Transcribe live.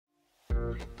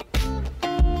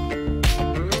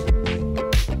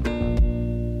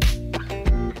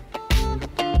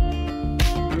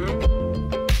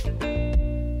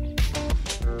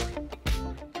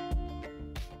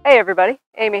Hey everybody,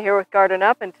 Amy here with Garden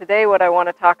Up, and today what I want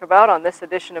to talk about on this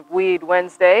edition of Weed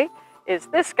Wednesday is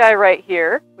this guy right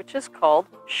here, which is called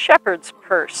shepherd's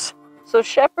purse. So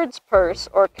shepherd's purse,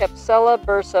 or Capsella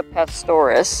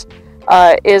bursa-pastoris,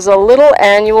 is a little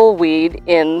annual weed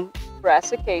in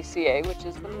Brassicaceae, which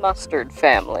is the mustard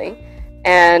family,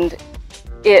 and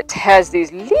it has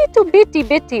these little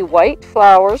bitty white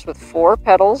flowers with 4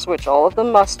 petals, which all of the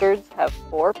mustards have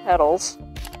 4 petals.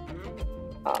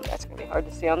 That's going to be hard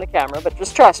to see on the camera, but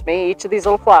just trust me, each of these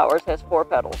little flowers has 4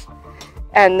 petals.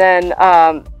 And then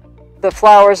the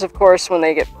flowers, of course, when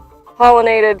they get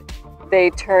pollinated, they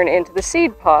turn into the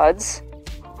seed pods,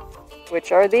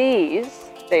 which are these.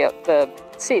 The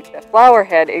flower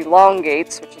head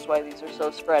elongates, which is why these are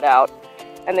so spread out,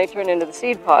 and they turn into the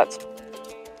seed pods,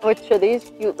 which are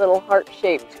these cute little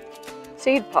heart-shaped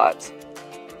seed pods.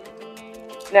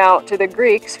 Now, to the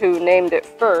Greeks who named it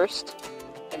first,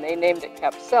 and they named it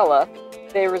Capsella,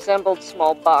 they resembled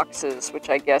small boxes, which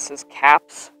I guess is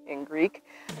caps in Greek.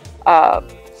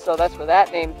 So that's where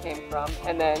that name came from.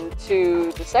 And then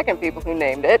to the second people who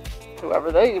named it,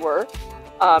 whoever they were,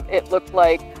 it looked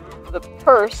like the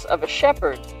purse of a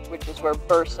shepherd, which is where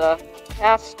bursa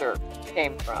pastor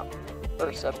came from,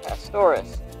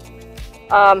 bursa-pastoris.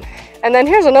 And then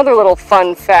here's another little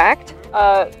fun fact.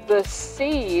 The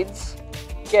seeds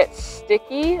get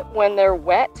sticky when they're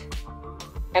wet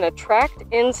and attract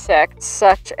insects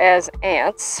such as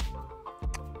ants,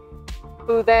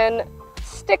 who then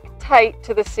stick tight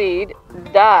to the seed,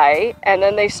 die, and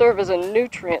then they serve as a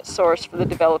nutrient source for the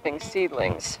developing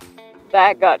seedlings.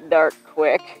 That got dark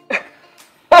quick.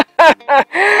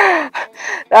 That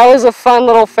was a fun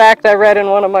little fact I read in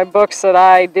one of my books that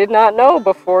I did not know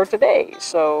before today.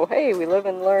 So hey, we live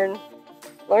and learn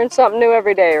something new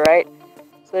every day, right?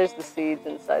 So there's the seeds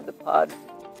inside the pod.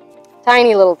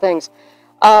 Tiny little things.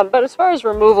 But as far as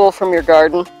removal from your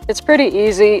garden, it's pretty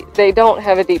easy. They don't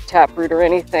have a deep taproot or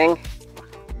anything.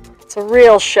 It's a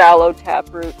real shallow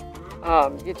taproot.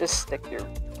 You just stick your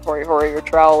hory or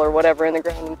trowel or whatever in the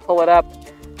ground and pull it up.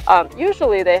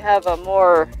 Usually they have a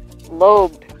more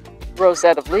lobed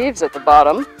rosette of leaves at the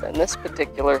bottom than this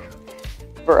particular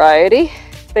variety.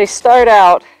 They start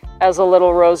out as a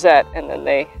little rosette and then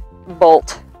they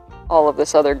bolt all of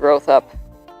this other growth up.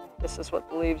 This is what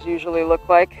the leaves usually look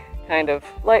like. Kind of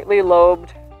lightly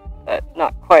lobed, but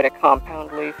not quite a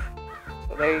compound leaf.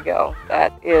 So there you go.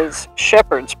 That is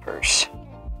shepherd's purse.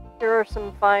 Here are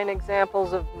some fine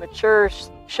examples of mature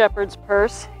shepherd's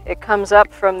purse. It comes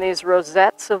up from these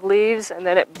rosettes of leaves, and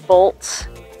then it bolts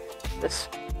this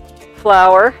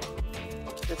flower,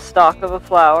 the stalk of a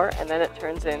flower, and then it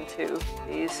turns into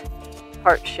these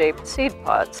heart-shaped seed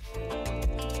pods.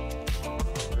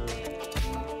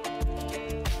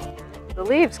 The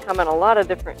leaves come in a lot of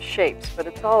different shapes, but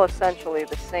it's all essentially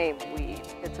the same weed.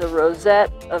 It's a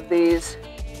rosette of these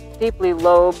deeply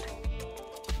lobed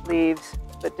leaves,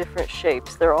 but different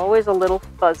shapes. They're always a little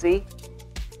fuzzy.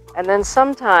 And then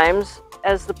sometimes,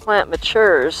 as the plant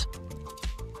matures,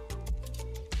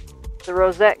 the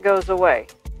rosette goes away.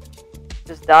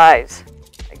 Just dies,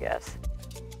 I guess,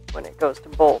 when it goes to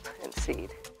bolt and seed.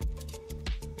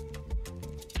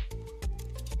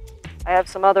 I have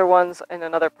some other ones in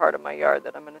another part of my yard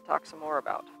that I'm going to talk some more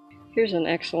about. Here's an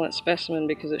excellent specimen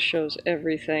because it shows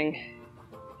everything.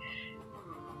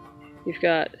 You've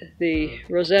got the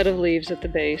rosette of leaves at the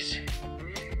base.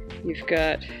 You've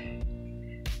got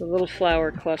the little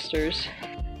flower clusters.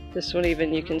 This one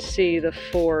even, you can see the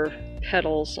 4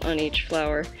 petals on each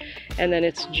flower. And then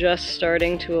it's just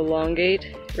starting to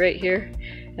elongate right here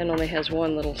and only has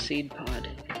 1 little seed pod.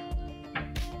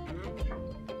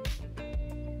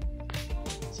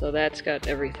 So that's got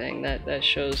everything. That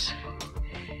shows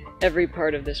every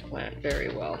part of this plant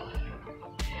very well.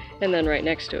 And then right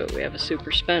next to it we have a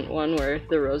super spent one where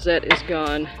the rosette is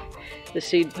gone, the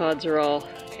seed pods are all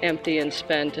empty and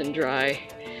spent and dry,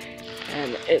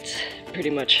 and it's pretty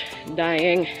much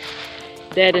dying,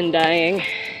 dead and dying.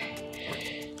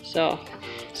 So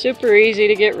super easy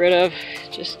to get rid of.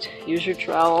 Just use your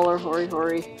trowel or hory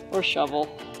or shovel.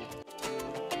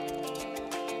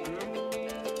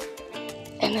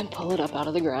 And then pull it up out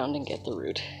of the ground and get the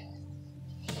root.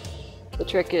 The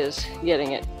trick is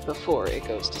getting it before it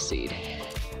goes to seed.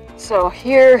 So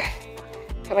here,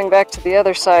 coming back to the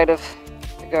other side of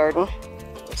the garden,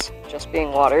 it's just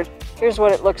being watered. Here's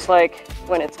what it looks like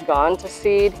when it's gone to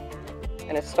seed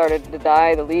and it's started to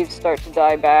die. The leaves start to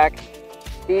die back.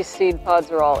 These seed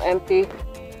pods are all empty,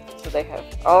 so they have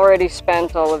already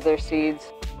spent all of their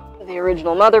seeds. The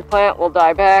original mother plant will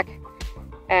die back,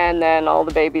 And then all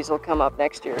the babies will come up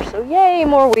next year. So yay,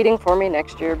 more weeding for me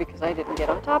next year because I didn't get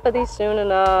on top of these soon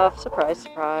enough. Surprise,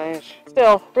 surprise.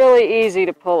 Still, really easy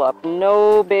to pull up.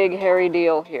 No big hairy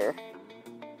deal here.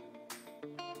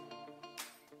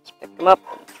 Just pick them up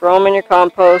and throw them in your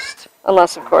compost.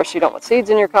 Unless, of course, you don't want seeds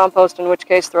in your compost, in which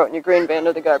case throw it in your green bin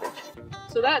or the garbage.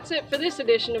 So that's it for this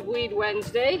edition of Weed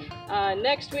Wednesday.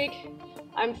 Next week,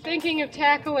 I'm thinking of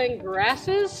tackling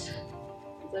grasses.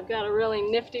 I've got a really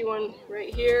nifty one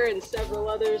right here and several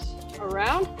others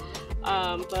around,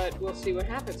 but we'll see what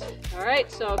happens.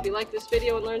 Alright, so if you like this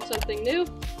video and learned something new,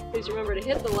 please remember to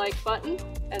hit the like button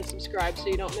and subscribe so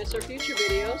you don't miss our future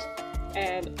videos.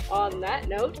 And on that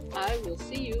note, I will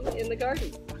see you in the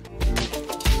garden.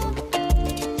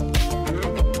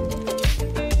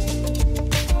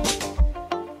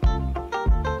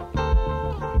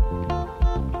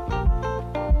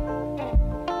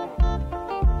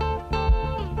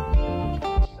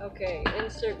 Okay,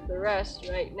 insert the rest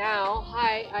right now.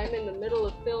 Hi, I'm in the middle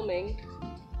of filming.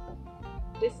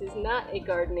 This is not a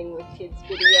gardening with kids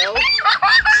video.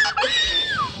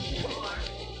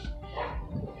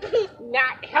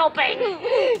 Not helping!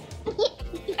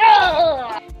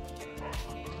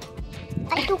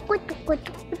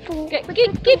 Get.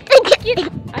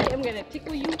 I am gonna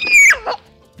tickle you.